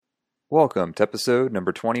Welcome to episode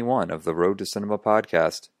number 21 of the Road to Cinema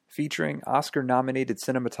podcast, featuring Oscar-nominated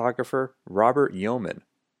cinematographer Robert Yeoman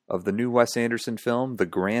of the new Wes Anderson film The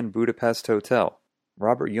Grand Budapest Hotel.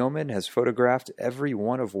 Robert Yeoman has photographed every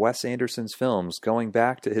one of Wes Anderson's films going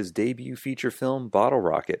back to his debut feature film Bottle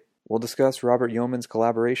Rocket. We'll discuss Robert Yeoman's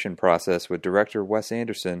collaboration process with director Wes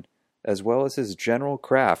Anderson, as well as his general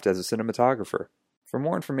craft as a cinematographer. For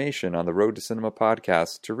more information on the Road to Cinema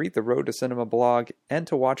podcast, to read the Road to Cinema blog, and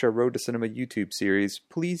to watch our Road to Cinema YouTube series,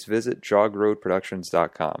 please visit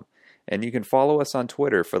jogroadproductions.com. And you can follow us on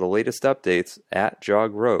Twitter for the latest updates at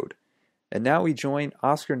jogroad. And now we join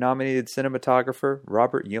Oscar-nominated cinematographer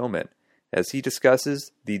Robert Yeoman as he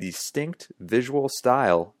discusses the distinct visual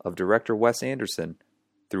style of director Wes Anderson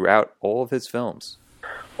throughout all of his films.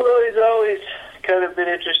 Well, he's always kind of been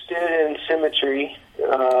interested in symmetry.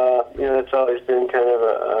 That's always been kind of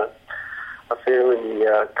a fairly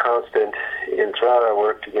constant throughout our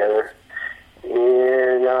work together.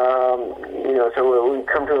 And, so when we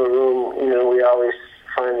come to a room, we always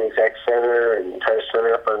find the exact center and try to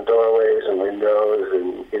center up on doorways and windows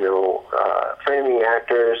and, framing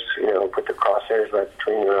actors, put the crosshairs right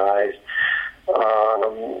between your eyes.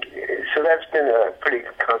 So that's been a pretty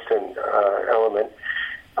constant element.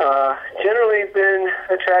 Generally been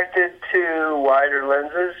attracted to wider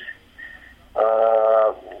lenses,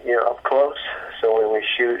 up close. So when we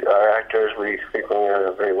shoot our actors, we frequently are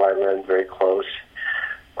a very wide lens, very close,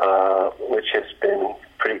 which has been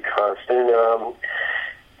pretty constant.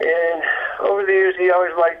 And over the years, he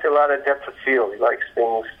always liked a lot of depth of field. He likes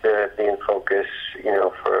things to be in focus,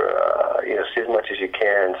 for, see as much as you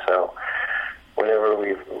can. So whenever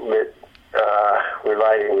we're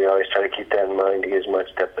lighting, we always try to keep that in mind to get as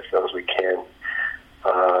much depth of field as we can.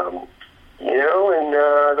 And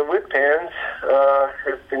the whip pans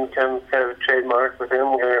have become kind of a trademark with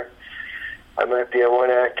him, where I might be on one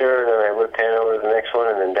actor, and then I whip pan over to the next one,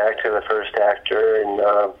 and then back to the first actor, and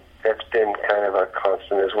that's been kind of a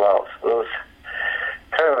constant as well. So those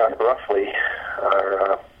kind of roughly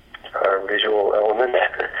our visual elements.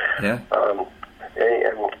 Yeah. I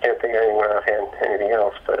can't think of anything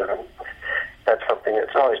else, but that's something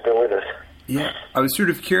that's always been with us. Yeah, I was sort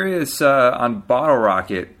of curious on Bottle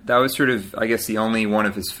Rocket. That was sort of, I guess, the only one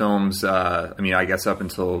of his films, I guess up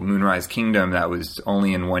until Moonrise Kingdom, that was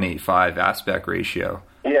only in 1:8:5 aspect ratio.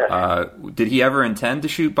 Yes. Did he ever intend to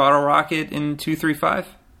shoot Bottle Rocket in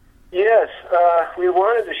 2:3:5? Yes, we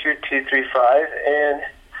wanted to shoot 2:3:5, and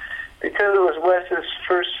because it was Wes's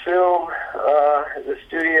first film, the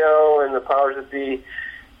studio and the powers that be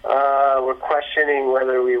were questioning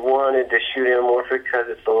whether we wanted to shoot anamorphic because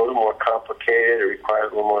it's a little more complicated, it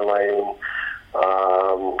requires a little more lighting.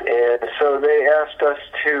 And so they asked us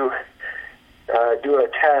to do a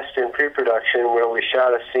test in pre-production where we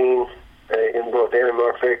shot a scene in both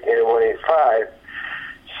anamorphic and 1:8:5.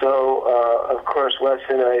 So, of course, Wes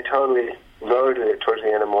and I totally loaded it towards the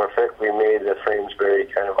anamorphic. We made the frames very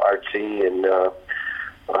kind of artsy, and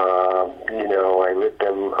I lit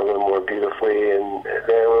them a little more beautifully. And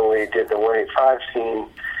then when we did the 1:8:5 scene,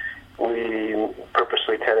 we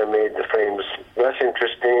purposely kind of made the frames less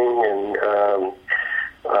interesting, and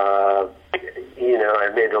I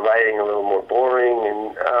made the lighting a little more boring.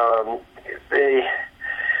 And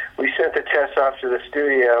we sent the test off to the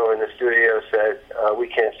studio, and the studio said, we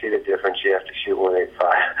can't see the difference, you have to shoot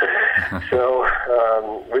 1:8:5. So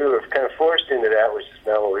we were kind of forced into that, which is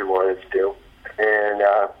not what we wanted to do. And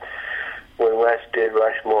when Wes did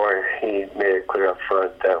Rushmore, he made it clear up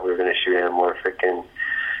front that we were going to shoot anamorphic, and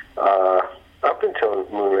up until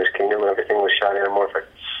Moonrise Kingdom, everything was shot anamorphic.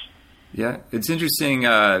 Yeah, it's interesting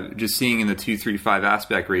just seeing in the 2:3:5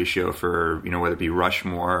 aspect ratio for, whether it be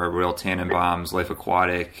Rushmore, Royal Tannenbaums, Life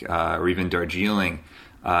Aquatic, or even Darjeeling,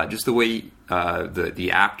 just the way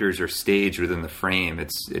the actors are staged within the frame.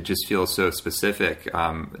 It just feels so specific.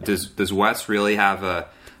 Does Wes really have a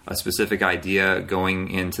specific idea going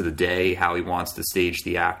into the day how he wants to stage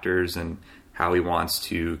the actors and how he wants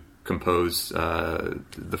to compose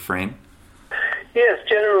the frame? Yes,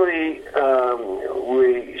 generally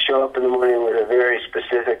we show up in the morning with a very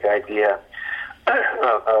specific idea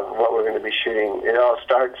of what we're going to be shooting. It all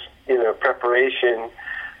starts in a preparation.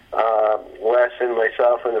 Wes and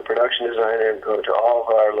myself and the production designer go to all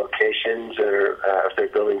of our locations, or if they're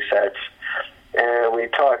building sets, and we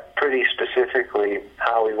talk pretty specifically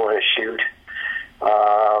how we want to shoot.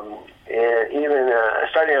 And even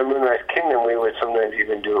starting on Moonrise Kingdom, we would sometimes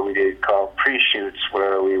even do what we did call pre-shoots,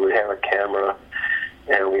 where we would have a camera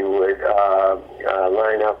and we would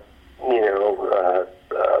line up,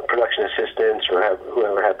 production assistants or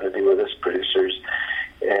whoever happened to be with us, producers,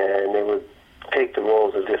 and they would take the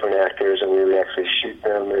roles of different actors, and we would actually shoot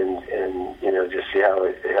them and just see how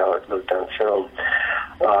it looked on film.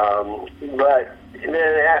 But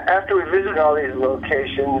then after we visited all these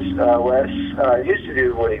locations, Wes used to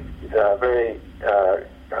do very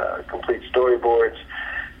complete storyboards.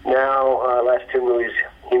 Now, last two movies,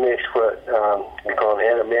 he makes what we call an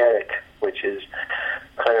animatic, which is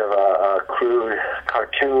kind of a crude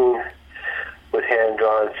cartoon with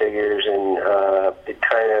hand-drawn figures, and it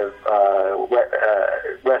kind of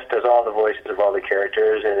Wes does all the voices of all the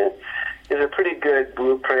characters, and it is a pretty good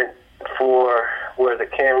blueprint for where the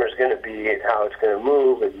camera's going to be and how it's going to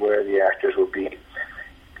move and where the actors will be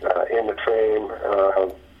in the frame.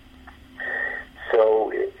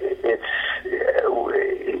 So it's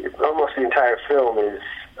almost the entire film is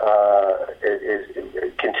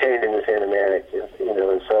contained in this animatic,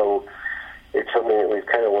 and so it's something that we've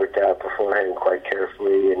kind of worked out beforehand quite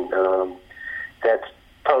carefully, and that's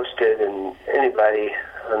posted, and anybody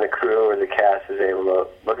on the crew or the cast is able to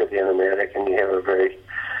look at the animatic, and you have a very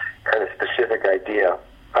kind of specific idea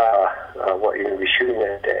what you're going to be shooting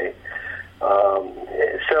that day.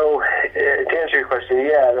 So to answer your question,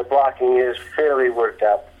 yeah, the blocking is fairly worked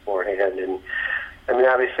out beforehand, and I mean,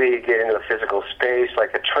 obviously you get into a physical space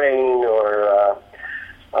like a train or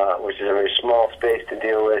which is a very small space to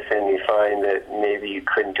deal with, and you find that maybe you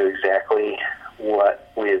couldn't do exactly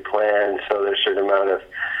what we had planned, so there's a certain amount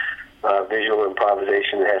of visual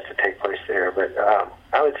improvisation that has to take place there. But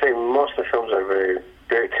I would say most of the films are very,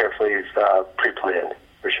 very carefully pre-planned,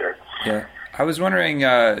 for sure. Yeah. I was wondering,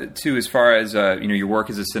 too, as far as your work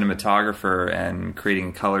as a cinematographer and creating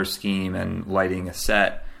a color scheme and lighting a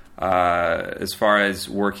set, as far as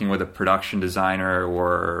working with a production designer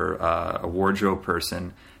or a wardrobe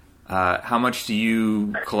person, how much do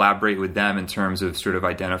you collaborate with them in terms of sort of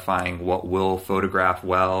identifying what will photograph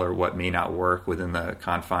well or what may not work within the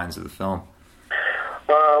confines of the film?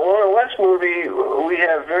 Well, in Wes movie, we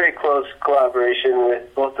have very close collaboration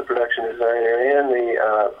with both the production designer and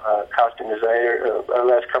the costume designer. Our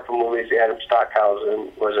last couple of movies, Adam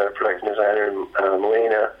Stockhausen was our production designer, and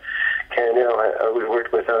Melina Canel, we've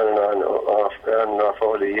worked with on and off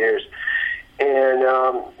over the years. And,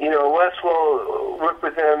 Wes will work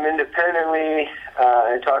with them independently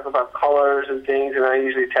and talk about colors and things, and I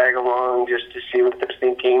usually tag along just to see what they're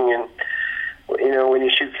thinking. And, when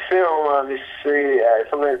you shoot film, obviously,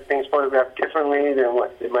 sometimes things photograph differently than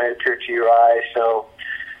what it might appear to your eye. So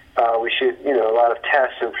we shoot, a lot of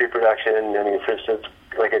tests in pre-production. I mean, for instance,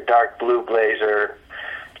 like a dark blue blazer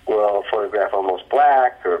will photograph almost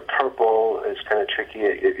black, or purple is kind of tricky.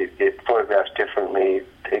 It photographs differently,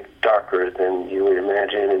 darker than you would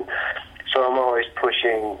imagine. And so I'm always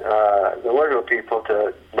pushing the wardrobe people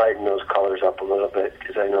to lighten those colors up a little bit,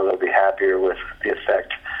 because I know they'll be happier with the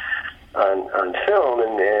effect on film.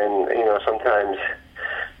 And sometimes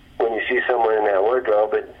when you see someone in that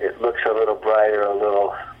wardrobe, it looks a little brighter, a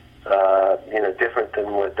little different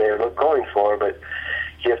than what they're going for, but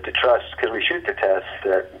you have to trust, because we shoot the test,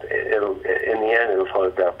 that in the end it'll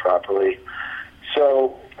photograph properly.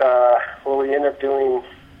 So what we end up doing,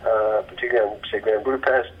 particularly on, say, Grand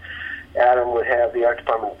Budapest, Adam would have the art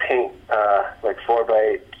department paint like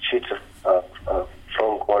 4x8 sheets of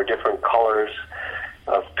foam core, different colors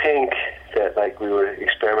of pink that, like, we were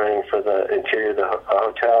experimenting for the interior of the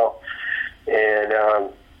hotel. And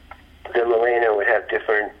then Melina would have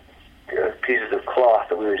different pieces of cloth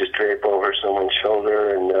that we would just drape over someone's shoulder,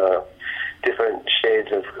 and different shades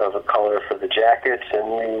of a color for the jackets,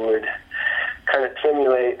 and we would kind of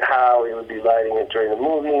simulate how we would be lighting it during the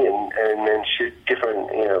movie, and then shoot different,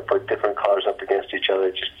 put different colors up against each other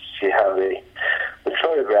just to see how they would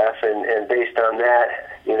photograph, and based on that,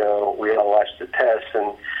 we all watch the tests,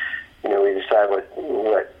 and we decide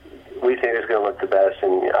what we think is going to look the best,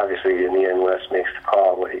 and obviously in the end Wes makes the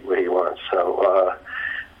call what he wants. So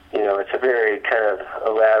it's a very kind of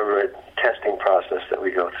elaborate testing process that we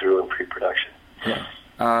go through in pre-production. Yeah.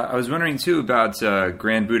 I was wondering too about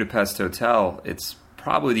Grand Budapest Hotel. It's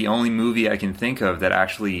probably the only movie I can think of that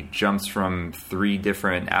actually jumps from 3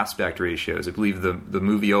 different aspect ratios. I believe the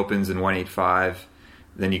movie opens in 1:8:5,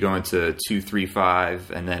 then you go into 2:3:5,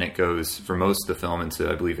 and then it goes for most of the film into,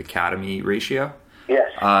 I believe, Academy ratio. Yes.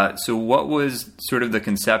 So what was sort of the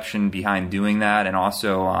conception behind doing that, and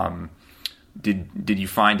also did you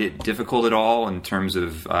find it difficult at all in terms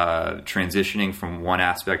of transitioning from one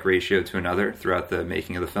aspect ratio to another throughout the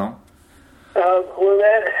making of the film? Well,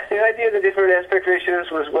 the idea of the different aspect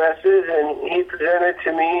ratios was Wes's, and he presented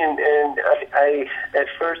to me, and I at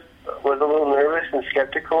first was a little nervous and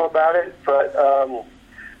skeptical about it, but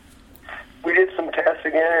we did some tests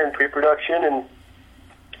again in pre-production, and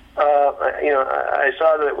I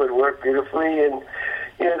saw that it would work beautifully, and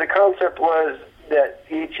the concept was that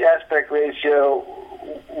each aspect ratio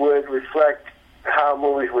would reflect how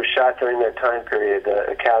movies were shot during that time period. The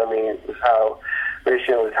Academy was how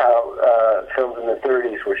films in the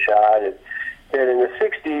 30s were shot, and then in the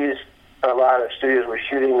 60s, a lot of studios were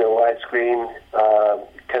shooting the widescreen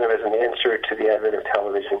kind of as an answer to the advent of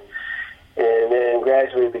television. And then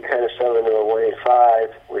gradually we kind of settled into a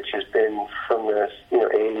 1:5, which has been from the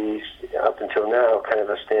 80s up until now kind of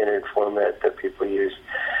a standard format that people use.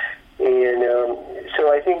 And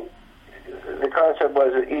so I think the concept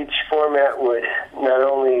was that each format would not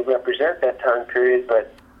only represent that time period,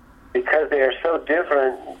 but because they are so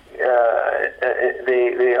different,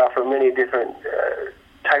 they offer many different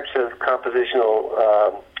types of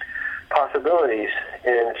compositional possibilities.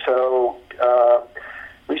 And so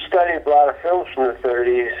we studied a lot of films from the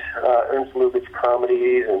 30s, Ernst Lubitsch's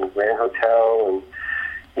comedies and Grand Hotel,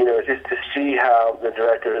 and just to see how the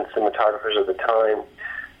directors and cinematographers of the time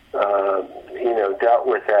dealt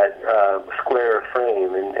with that square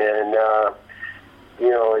frame, and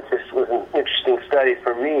it just was an interesting study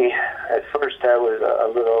for me. At first, I was a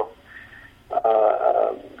little,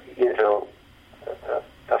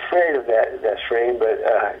 afraid of that frame, but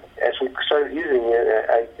as we started using it,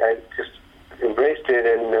 I just embraced it,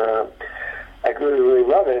 and I grew to really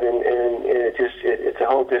love it, and it's a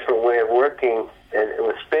whole different way of working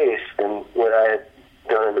with space than what I had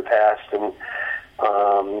done in the past, and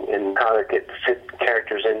how to fit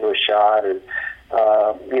characters into a shot, and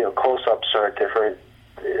close-ups are a different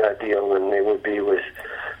deal than they would be with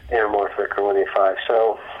anamorphic or 1:5.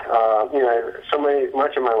 So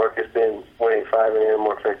much of my work has been 1:5 and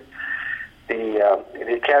anamorphic.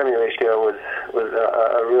 The Academy ratio was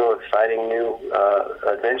a real exciting new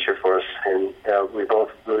adventure for us, and we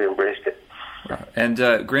both really embraced it. And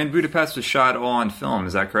Grand Budapest was shot all on film,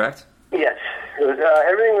 is that correct? Yes, it was.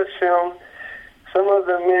 Everything was filmed. Some of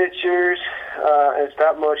the miniatures and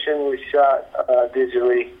stop motion was shot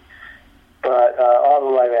digitally, but all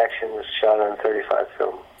the live action was shot on 35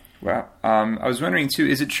 film. Wow. I was wondering, too,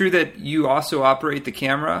 is it true that you also operate the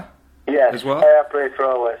camera? Yes, as well? I operate for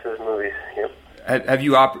all Wes's movies. Yep.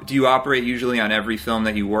 Do you operate usually on every film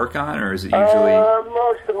that you work on, or is it usually?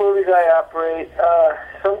 Most of the movies I operate.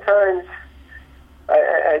 Sometimes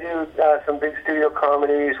I do some big studio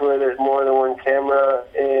comedies where there's more than one camera,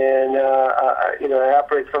 and I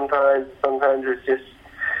operate sometimes. Sometimes it's just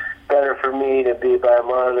better for me to be by a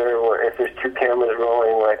monitor, or if there's two cameras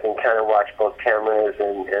rolling, where I can kind of watch both cameras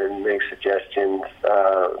and make suggestions.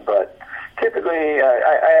 But typically,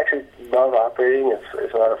 I actually love operating.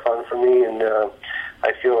 It's a lot of fun for me, and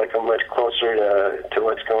I feel like I'm much closer to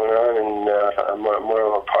what's going on, and I'm more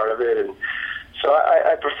of a part of it. And so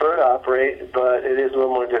I prefer to operate, but it is a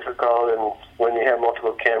little more difficult. And when you have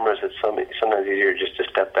multiple cameras, it's sometimes easier just to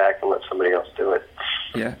step back and let somebody else do it.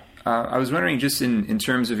 Yeah. I was wondering, just in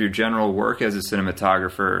terms of your general work as a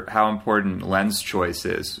cinematographer, how important lens choice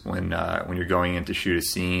is when you're going in to shoot a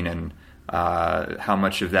scene, and how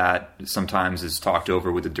much of that sometimes is talked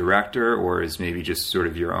over with the director, or is maybe just sort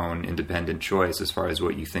of your own independent choice as far as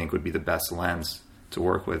what you think would be the best lens to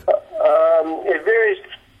work with? It varies.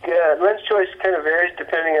 Lens choice kind of varies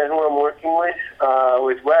depending on who I'm working with.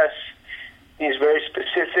 With Wes, he's very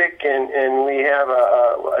specific, and we have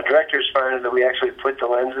a director's finder that we actually put the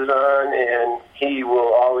lenses on, and he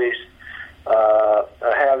will always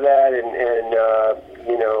have that. And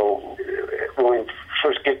when we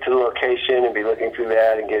first get to the location and be looking through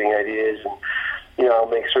that and getting ideas, and I'll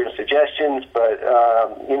make certain suggestions, but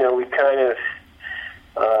we kind of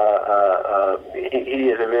he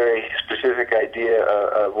has a very specific idea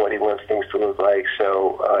of what he wants things to look like,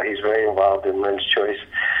 so he's very involved in lens choice.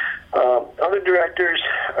 Other directors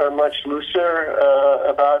are much looser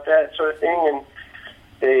about that sort of thing, and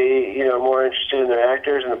they, more interested in their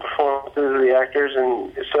actors and the performances of the actors,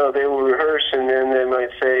 and so they will rehearse, and then they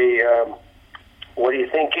might say, what are you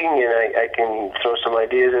thinking? And I can throw some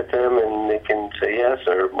ideas at them, and they can say yes,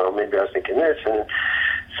 or, well, maybe I was thinking this, and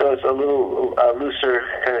so it's a little looser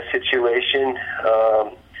kind of situation.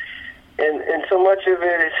 And so much of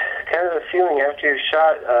it is kind of the feeling after you've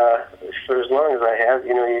shot for as long as I have.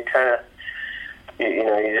 You kind of,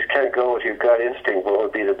 you just kind of go with your gut instinct. What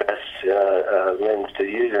would be the best lens to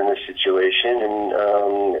use in this situation?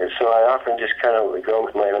 And so I often just kind of go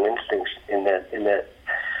with my own instincts in that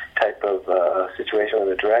type of situation with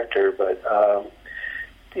a director. But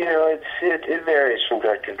it varies from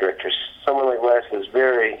director to director. Someone like Wes is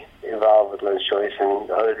very involved with lens choice, and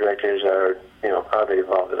other directors are, how they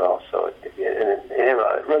evolved it all. So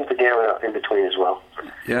it runs the gamut in between as well.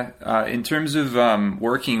 Yeah. In terms of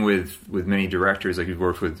working with many directors, like you've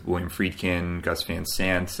worked with William Friedkin, Gus Van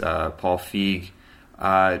Sant, Paul Feig,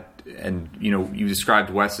 and you described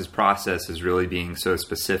Wes's process as really being so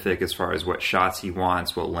specific as far as what shots he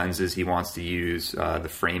wants, what lenses he wants to use, the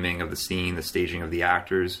framing of the scene, the staging of the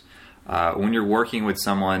actors. When you're working with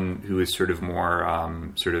someone who is sort of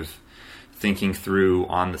more sort of thinking through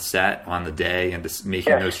on the set, on the day, and just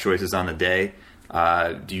making those choices on the day,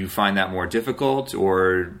 do you find that more difficult,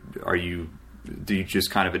 or do you just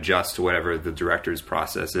kind of adjust to whatever the director's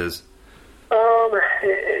process is?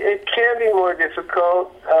 It can be more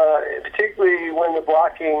difficult, particularly when the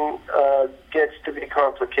blocking gets to be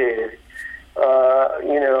complicated.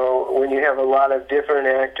 When you have a lot of different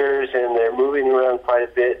actors and they're moving around quite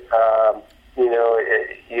a bit,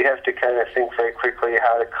 you have to kind of think very quickly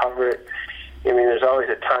how to cover it. I mean, there's always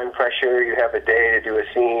a time pressure. You have a day to do a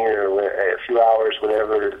scene or a few hours,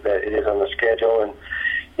 whatever that it is on the schedule, and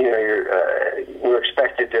you're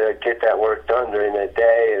expected to get that work done during that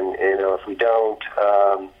day. And if we don't,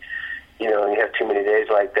 and you have too many days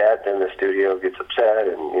like that, then the studio gets upset,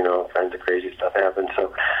 and all kinds of crazy stuff happens.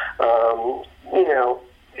 So,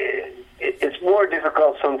 it's more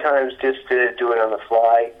difficult sometimes just to do it on the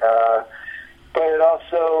fly, but it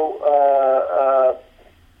also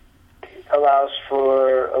allows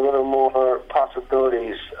for a little more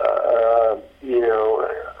possibilities,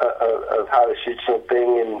 of how to shoot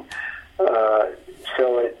something, and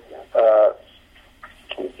so it,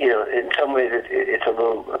 in some ways it's a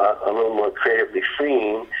little more creatively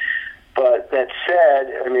freeing. But that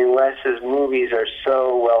said, I mean, Wes's movies are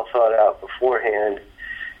so well thought out beforehand,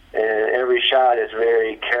 and every shot is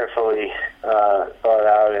very carefully thought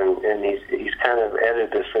out, and he's kind of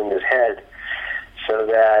edited this in his head so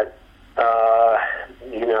that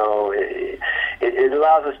it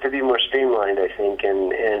allows us to be more streamlined, I think,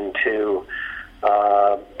 and to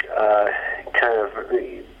kind of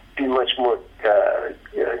be much more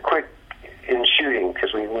quick in shooting,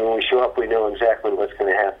 because when we show up, we know exactly what's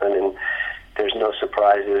going to happen, and there's no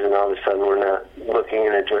surprises, and all of a sudden we're not looking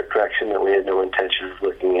in a direction that we had no intention of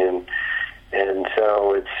looking in, and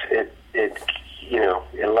so it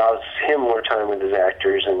allows him more time with his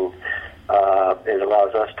actors, and it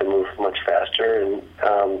allows us to move much faster.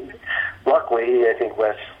 And luckily, I think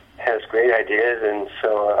Wes has great ideas, and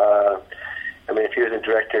so if he was a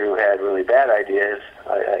director who had really bad ideas,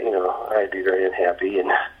 I'd be very unhappy,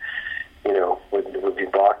 and would be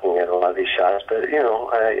balking at a lot of these shots. But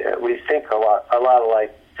we think a lot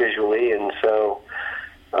alike visually, and so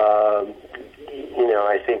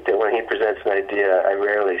I think that when he presents an idea, I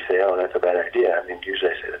rarely say, "Oh, that's a bad idea." I mean,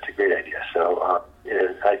 usually I say that's a great idea. So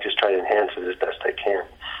I just try to enhance it as best I can.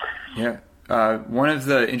 Yeah. One of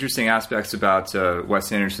the interesting aspects about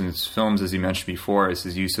Wes Anderson's films, as you mentioned before, is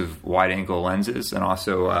his use of wide-angle lenses, and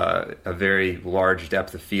also a very large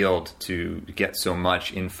depth of field to get so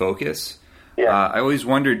much in focus. Yeah. I always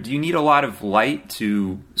wondered, do you need a lot of light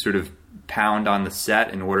to sort of pound on the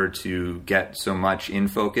set in order to get so much in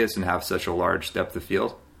focus and have such a large depth of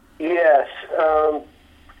field? Yes,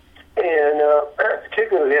 and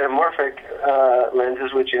particularly anamorphic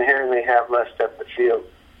lenses, which inherently have less depth of field.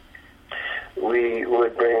 We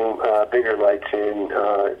would bring bigger lights in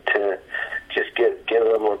to just get a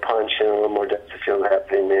little more punch and a little more depth of field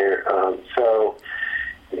happening there. So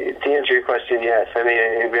to answer your question, yes. I mean,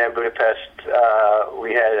 in Grand Budapest,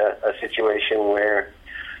 we had a situation where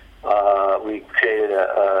we created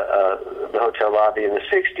the hotel lobby in the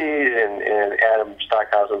 60s, and Adam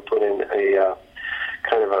Stockhausen put in a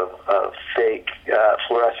kind of a fake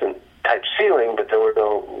fluorescent type ceiling, but there were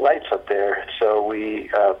no lights up there. So we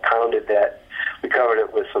pounded that. We covered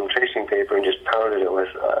it with some tracing paper and just pounded it with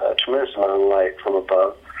a tremendous amount of light from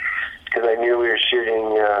above, because I knew we were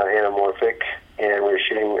shooting anamorphic, and we were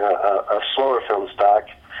shooting a slower film stock,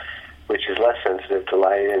 which is less sensitive to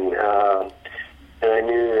light, and I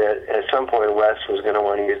knew that at some point Wes was going to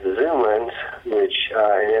want to use the zoom lens, which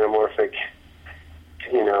in anamorphic,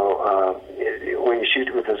 when you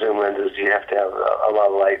shoot with the zoom lenses, you have to have a lot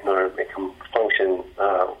of light in order to make them function,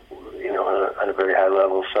 at a very high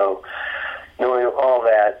level. So knowing all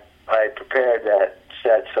that, I prepared that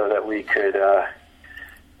set so that we could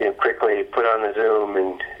quickly put on the zoom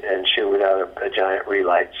and shoot without a giant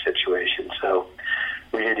relight situation. So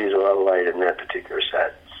we did use a lot of light in that particular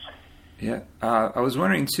set. Yeah, I was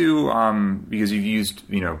wondering too, because you've used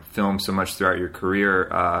film so much throughout your career.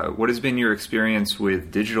 What has been your experience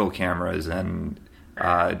with digital cameras, and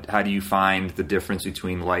how do you find the difference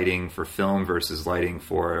between lighting for film versus lighting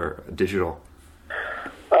for digital?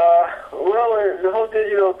 the whole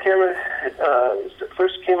digital camera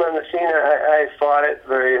first came on the scene, I fought it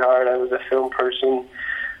very hard. I was a film person.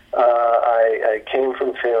 I came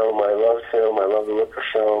from film. I love film. I love the look of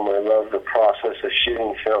film. I love the process of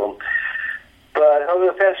shooting film. But over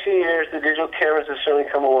the past few years, the digital cameras have certainly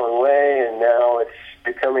come a long way, and now it's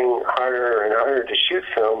becoming harder and harder to shoot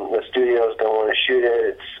film. The studios don't want to shoot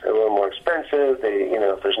it. It's a little more expensive.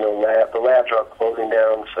 If there's no lab, the labs are all closing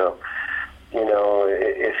down. So,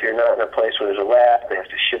 if you're not in a place where there's a lab, they have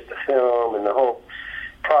to ship the film, and the whole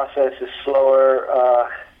process is slower.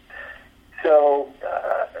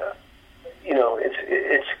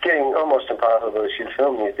 It's getting almost impossible to shoot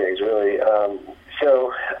film these days, really.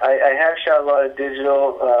 So I have shot a lot of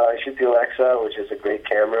digital. I shoot the Alexa, which is a great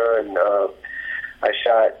camera, and I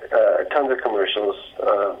shot tons of commercials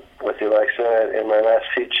with the Alexa. And my last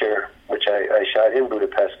feature, which I shot in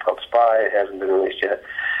Budapest, called Spy, it hasn't been released yet.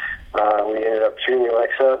 We ended up shooting the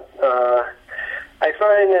Alexa. I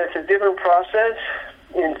find that it's a different process,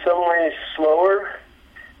 in some ways slower,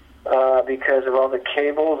 because of all the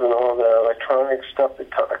cables and all the electronic stuff that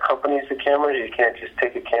accompanies the cameras. You can't just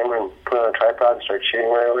take a camera and put it on a tripod and start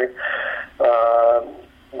shooting right away.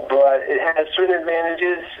 But it has certain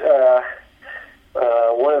advantages,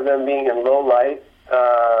 one of them being in low light,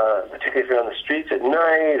 particularly if you're on the streets at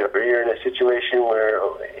night, or you're in a situation where,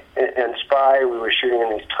 in Spy, we were shooting in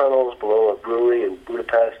these tunnels below a brewery in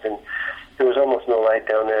Budapest, and there was almost no light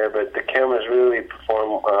down there, but the cameras really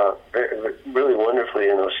perform really wonderfully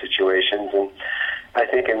in those situations, and I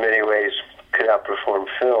think in many ways could outperform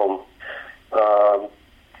film.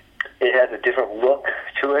 It has a different look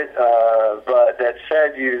to it, but that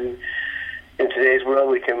said, in today's world,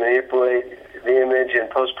 we can manipulate the image in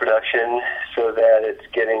post-production so that it's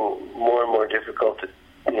getting more and more difficult to,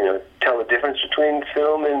 tell the difference between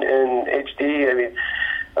film and HD. I mean,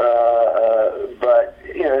 but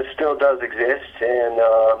it still does exist, and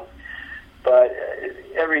but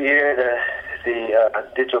every year the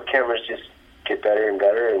digital cameras just get better and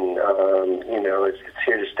better, and it's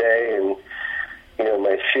here to stay. And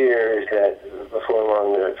my fear is that before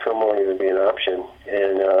long, the film won't even be an option,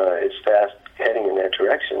 and it's fast heading in that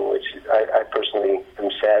direction, which I personally am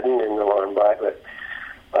saddened and alarmed by. But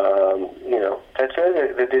that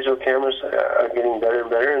said, the digital cameras are getting better and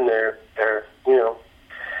better, and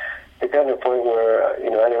they've gotten to a point where I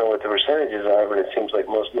don't know what the percentages are, but it seems like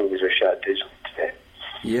most movies are shot digitally today.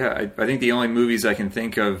 Yeah, I think the only movies I can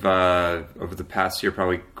think of over the past year,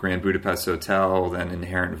 probably Grand Budapest Hotel, then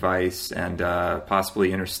Inherent Vice, and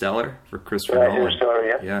possibly Interstellar for Christopher Nolan. Interstellar,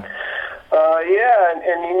 yeah. Yeah.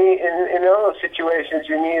 And you need, in all those situations,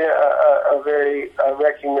 you need a very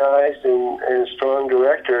recognized and strong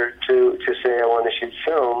director to say, I want to shoot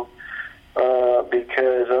film,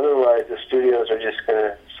 because otherwise the studios are just going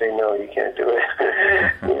to say, no, you can't do it,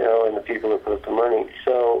 and the people that put up the money.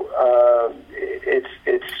 So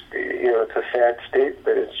it's a sad state,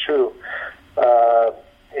 but it's true.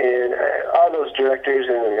 And all those directors,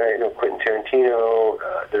 and Quentin Tarantino,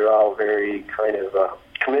 they're all very kind of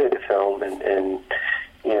committed to film, and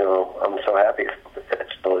I'm so happy that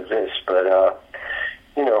still exists. But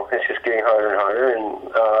it's just getting harder and harder. And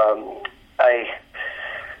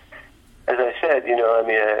as I said,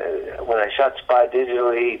 when I shot Spy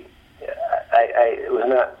digitally, it was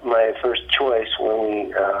not my first choice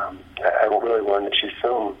when I really wanted to shoot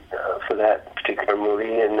film for that particular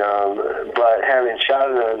movie. And but having shot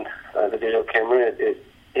it on the digital camera,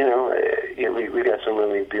 we got some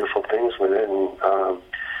really beautiful things with it, and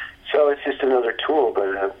so it's just another tool. But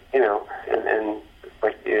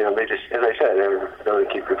they just, as I said, I don't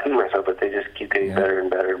keep repeating myself, but they just keep getting better and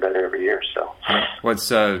better and better every year. So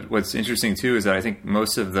what's interesting too is that I think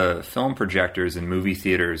most of the film projectors in movie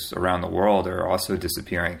theaters around the world are also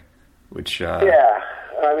disappearing. Which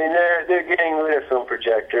they're getting rid of film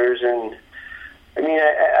projectors, and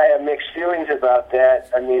I have mixed feelings about that.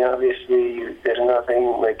 Obviously, there's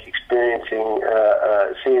nothing like experiencing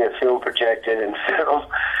seeing a film projected in film.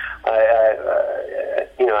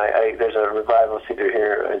 There's a revival theater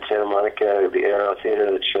here in Santa Monica, the Arrow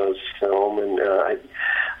Theater, that shows film, and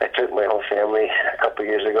I took my whole family a couple of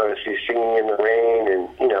years ago to see Singing in the Rain,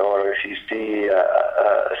 and or if you see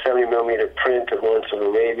a 70 millimeter print of Lawrence of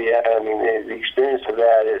Arabia. The experience of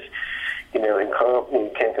that is, you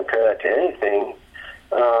can't compare that to anything.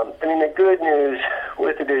 The good news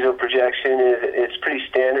with the digital projection is it's pretty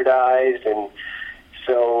standardized, and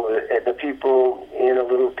so the people in a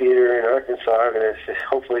little theater in Arkansas are going to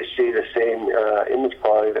hopefully see the same image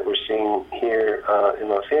quality that we're seeing here in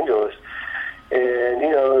Los Angeles. And,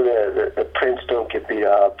 the prints don't get beat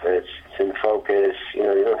up. It's in focus. You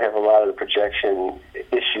don't have a lot of the projection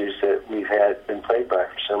issues that we've been plagued by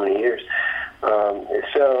for so many years.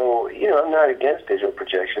 So, I'm not against digital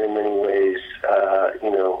projection in many ways.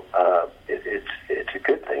 It's a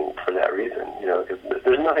good thing for that reason. 'Cause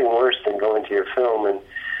there's nothing worse than going to your film and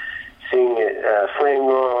seeing it frame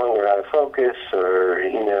wrong or out of focus, or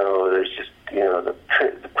there's just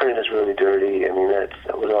the print is really dirty. I mean, that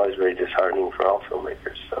was always very disheartening for all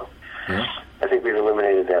filmmakers. So, I think we've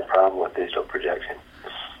eliminated that problem with digital projection.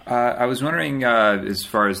 I was wondering, as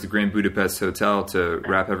far as the Grand Budapest Hotel, to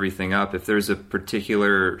wrap everything up, if there's a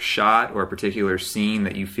particular shot or a particular scene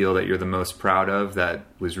that you feel that you're the most proud of that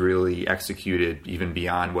was really executed even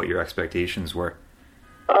beyond what your expectations were.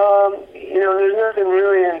 There's nothing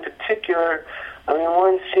really in particular. I mean,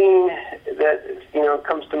 one scene that,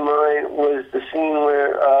 comes to mind was the scene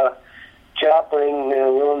where Joplin,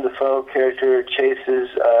 Willem Dafoe character, chases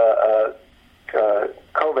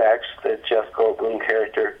Kovacs, the Jeff Goldblum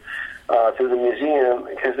character, through the museum,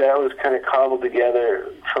 because that was kind of cobbled together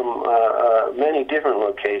from many different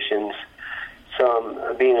locations.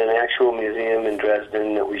 Some being an actual museum in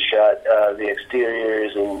Dresden that we shot the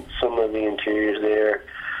exteriors and some of the interiors there.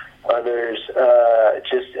 Others,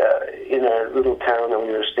 in a little town that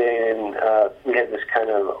we were staying in, we had this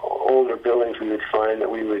kind of older buildings we would find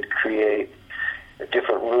that we would create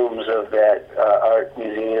different rooms of that art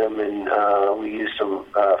museum, and we used some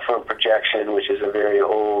front projection, which is a very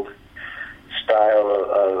old style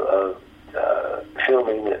of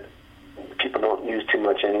filming that people don't use too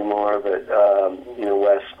much anymore, but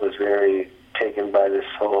Wes was very taken by this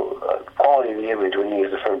whole quality of the image when you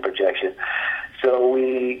use the front projection. So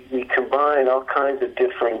we combine all kinds of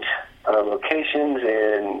different locations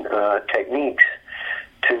and techniques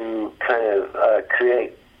to kind of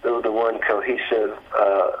create the one cohesive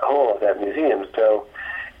whole of that museum. So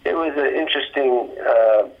it was an interesting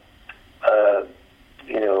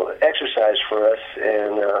exercise for us,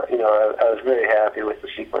 and I was very happy with the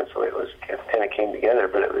sequence the way it was kind of came together.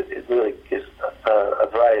 But it really is a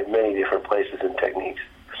variety of many different places and techniques.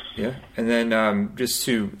 Yeah, and then just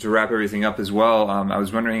to wrap everything up as well, I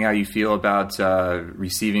was wondering how you feel about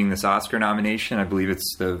receiving this Oscar nomination. I believe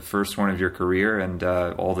it's the first one of your career, and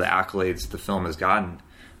all the accolades the film has gotten.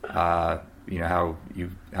 How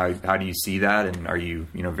do you see that, and are you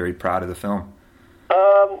very proud of the film?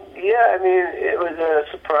 Yeah, I mean, it was a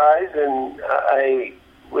surprise, and I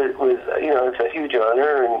was it's a huge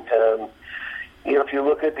honor, and if you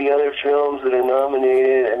look at the other films that are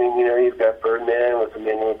nominated, I mean, you've got Birdman with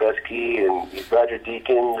Emmanuel Lubezki and Roger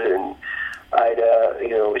Deakins and Ida,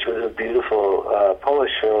 which was a beautiful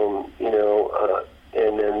Polish film, and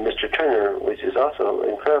then Mr. Turner, which is also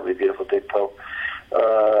incredibly beautiful, Dick Pope.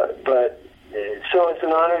 But so it's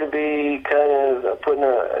an honor to be kind of put in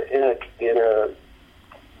a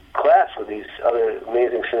class with these other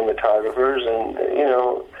amazing cinematographers, and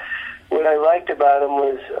what I liked about them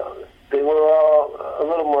was they were all a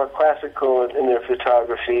little more classical in their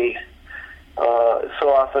photography. So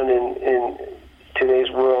often in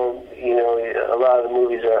today's world, a lot of the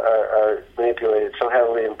movies are manipulated so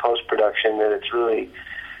heavily in post-production that it's really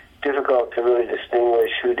difficult to really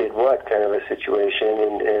distinguish who did what kind of a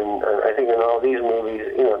situation. And I think in all these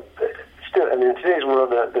movies, still, I mean, in today's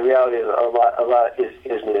world, the reality is a lot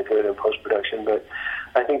is manipulated in post-production, but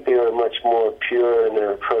I think they were much more pure in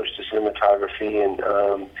their approach to cinematography, and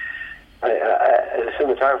as a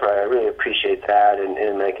cinematographer, I really appreciate that,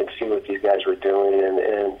 and I can see what these guys were doing,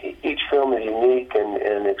 and each film is unique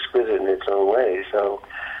and exquisite in its own way, so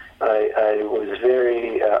I was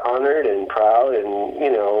very honored and proud, and,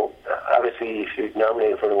 obviously if you're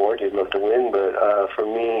nominated for an award, you'd love to win, but for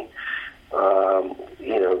me,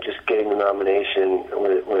 just getting the nomination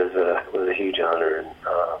was a huge honor, and,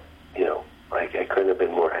 I couldn't have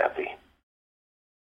been more happy.